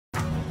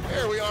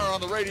on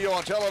the radio,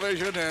 on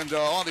television, and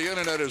on the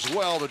internet as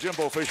well. The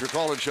Jimbo Fisher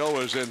Call-In Show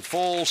is in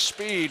full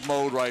speed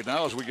mode right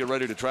now as we get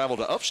ready to travel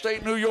to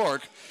upstate New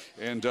York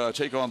and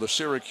take on the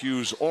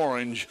Syracuse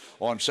Orange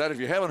on Saturday.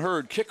 If you haven't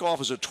heard,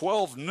 kickoff is at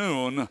 12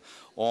 noon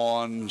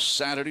on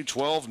Saturday,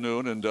 12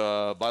 noon. And,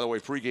 by the way,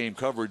 pregame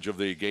coverage of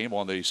the game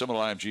on the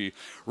Seminole IMG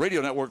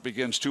radio network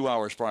begins 2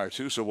 hours prior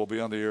to, so we'll be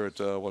on the air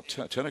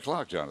at, 10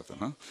 o'clock, Jonathan,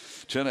 huh?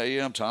 10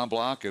 a.m., Tom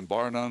Block and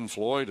bar none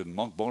Floyd and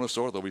Monk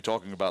Bonathor. They'll be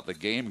talking about the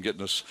game and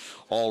getting us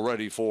all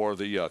ready for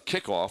the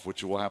kickoff,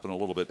 which will happen a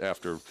little bit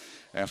after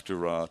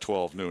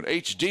 12 noon.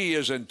 HD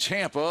is in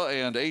Tampa,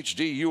 and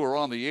HD, you are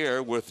on the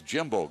air with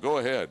Jimbo. Go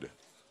ahead.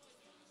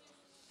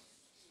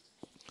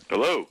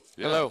 Hello.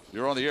 Yeah, hello.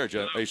 You're on the air,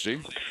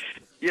 HD.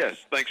 Yes,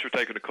 thanks for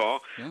taking the call.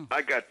 Yeah.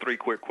 I got 3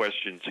 quick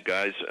questions,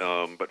 guys.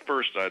 But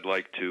first, I'd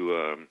like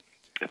to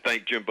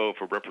thank Jimbo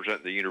for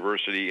representing the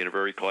university in a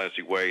very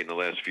classy way in the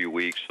last few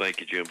weeks.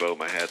 Thank you, Jimbo.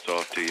 My hat's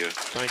off to you.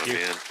 Thank you.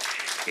 Man.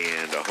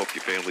 And I hope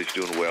your family's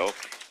doing well.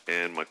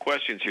 And my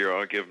questions here,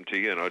 I'll give them to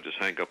you, and I'll just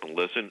hang up and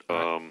listen.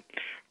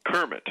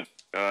 Kermit,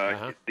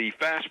 the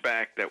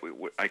fastback that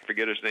I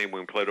forget his name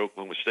when we played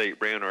Oklahoma State,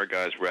 ran our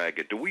guys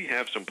ragged. Do we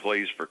have some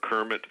plays for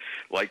Kermit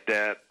like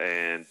that,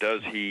 and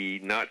does he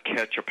not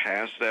catch a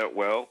pass that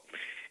well?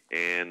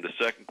 And the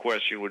second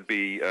question would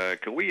be,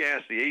 can we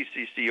ask the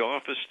ACC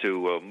office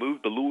to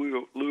move the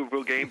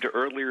Louisville game to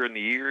earlier in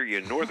the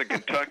year? Northern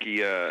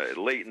Kentucky,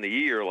 late in the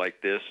year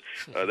like this,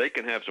 they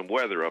can have some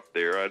weather up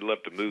there. I'd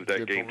love to move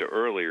that game to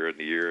earlier in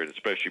the year, and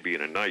especially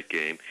being a night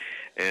game.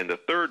 And the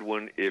third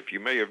one, if you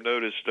may have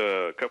noticed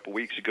a couple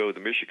weeks ago, the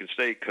Michigan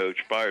State coach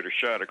fired a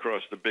shot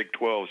across the Big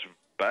 12's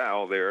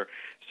bow there,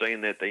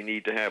 saying that they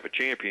need to have a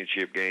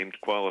championship game to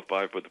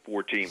qualify for the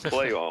 14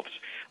 playoffs.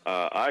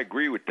 I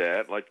agree with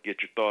that. I'd like to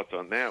get your thoughts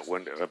on that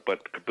one.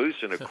 But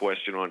caboosing a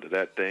question onto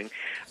that thing,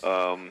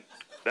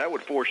 that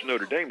would force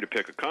Notre Dame to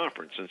pick a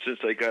conference. And since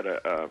they got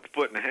a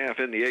foot and a half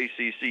in the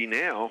ACC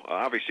now,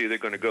 obviously they're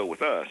going to go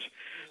with us.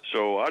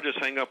 So I'll just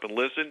hang up and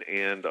listen,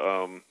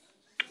 and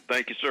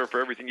thank you, sir, for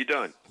everything you've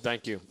done.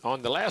 Thank you.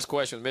 On the last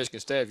question with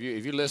Michigan State,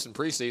 if you listen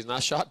preseason, I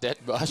shot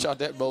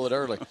that bullet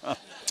early.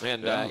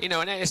 And,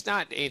 and it's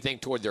not anything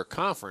toward their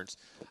conference.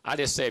 I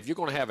just say if you're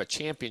going to have a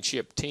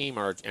championship team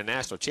or a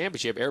national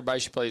championship, everybody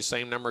should play the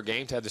same number of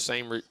games, have the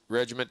same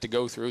regiment to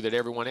go through that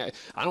everyone has.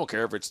 I don't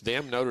care if it's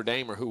them, Notre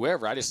Dame, or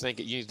whoever. I just think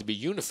it needs to be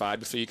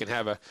unified so you can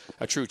have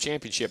a true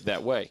championship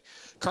that way.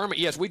 Kermit,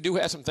 yes, we do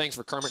have some things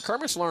for Kermit.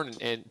 Kermit's learning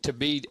and to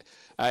be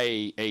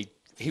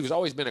he's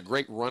always been a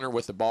great runner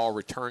with the ball,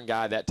 return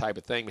guy, that type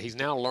of thing. But he's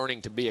now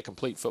learning to be a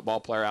complete football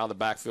player out of the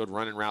backfield,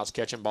 running routes,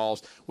 catching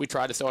balls. We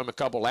tried to throw him a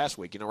couple last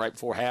week. Right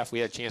before half, we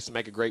had a chance to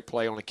make a great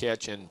play on a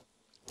catch, and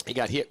he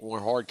got hit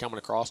more hard coming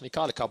across, and he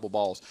caught a couple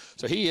balls.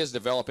 So he is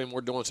developing.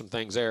 We're doing some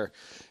things there.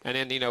 And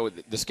then,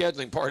 the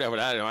scheduling part of it,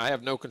 I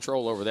have no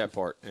control over that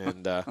part.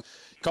 And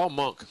call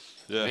Monk.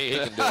 Yeah. He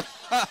can do it.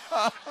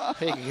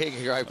 He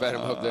can right at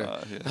him up there.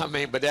 Yeah. I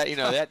mean, but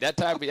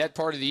that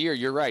part of the year,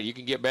 you're right. You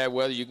can get bad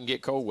weather, you can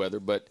get cold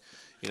weather, but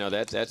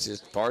that's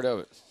just part of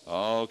it.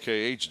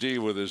 Okay, HD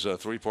with his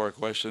 3-part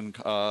question.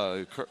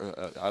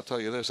 I'll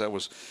tell you this: that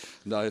was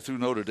through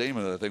Notre Dame.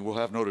 I think we'll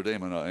have Notre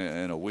Dame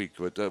in a week.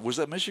 But was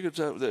that Michigan?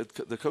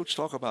 The coach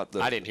talk about?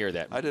 I didn't hear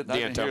that. I didn't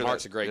hear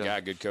Mark's that. a great guy,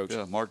 good coach.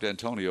 Yeah, Mark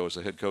D'Antonio is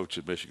the head coach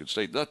at Michigan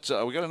State. We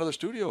got another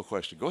studio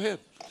question. Go ahead.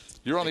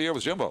 You're on the air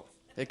with Jimbo.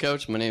 Hey,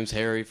 Coach. My name's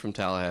Harry from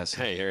Tallahassee.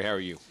 Hey, Harry. How are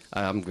you?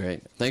 I'm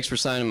great. Thanks for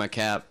signing my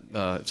cap.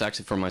 It's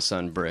actually for my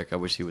son, Brick. I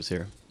wish he was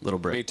here. Little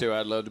Brick. Me too.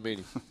 I'd love to meet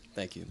him.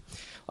 Thank you.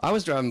 I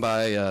was driving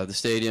by the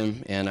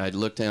stadium, and I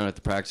looked down at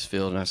the practice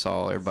field, and I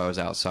saw everybody was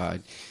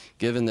outside.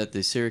 Given that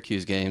the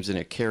Syracuse game's in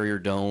a Carrier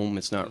Dome,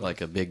 it's not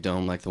like a big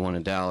dome like the one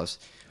in Dallas,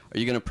 are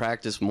you going to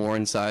practice more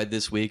inside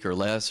this week or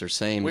less or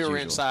same We as were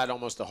usual? inside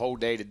almost the whole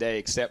day today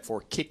except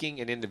for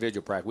kicking and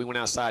individual practice. We went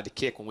outside to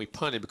kick when we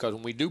punted because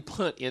when we do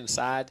punt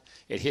inside,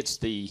 it hits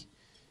the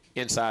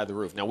inside the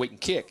roof. Now, we can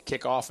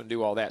kick off and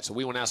do all that. So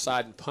we went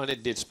outside and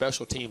punted, did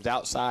special teams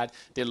outside,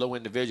 did a little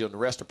individual, and the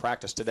rest of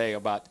practice today,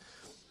 about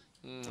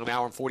an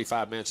hour and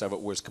 45 minutes of it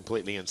was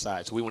completely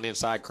inside. So we went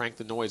inside, cranked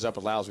the noise up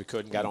as loud as we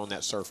could, and got on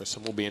that surface.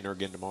 And we'll be in there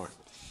again tomorrow.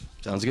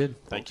 Sounds good.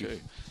 Thank you.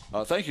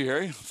 Thank you,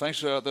 Harry. Thanks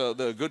for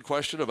the good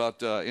question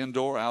about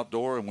indoor,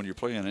 outdoor, and when you're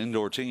playing an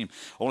indoor team.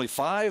 Only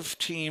 5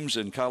 teams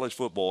in college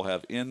football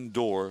have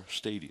indoor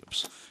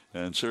stadiums,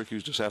 and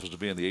Syracuse just happens to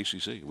be in the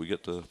ACC. We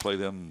get to play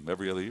them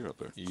every other year up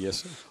there.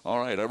 Yes, sir. All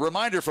right. A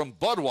reminder from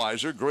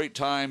Budweiser, great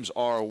times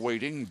are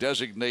waiting.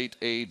 Designate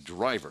a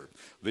driver.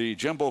 The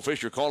Jimbo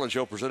Fisher Call-In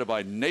Show presented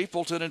by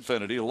Napleton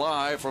Infinity,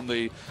 live from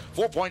the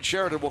 4 Point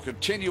Sheraton, will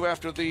continue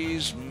after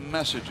these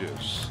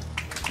messages.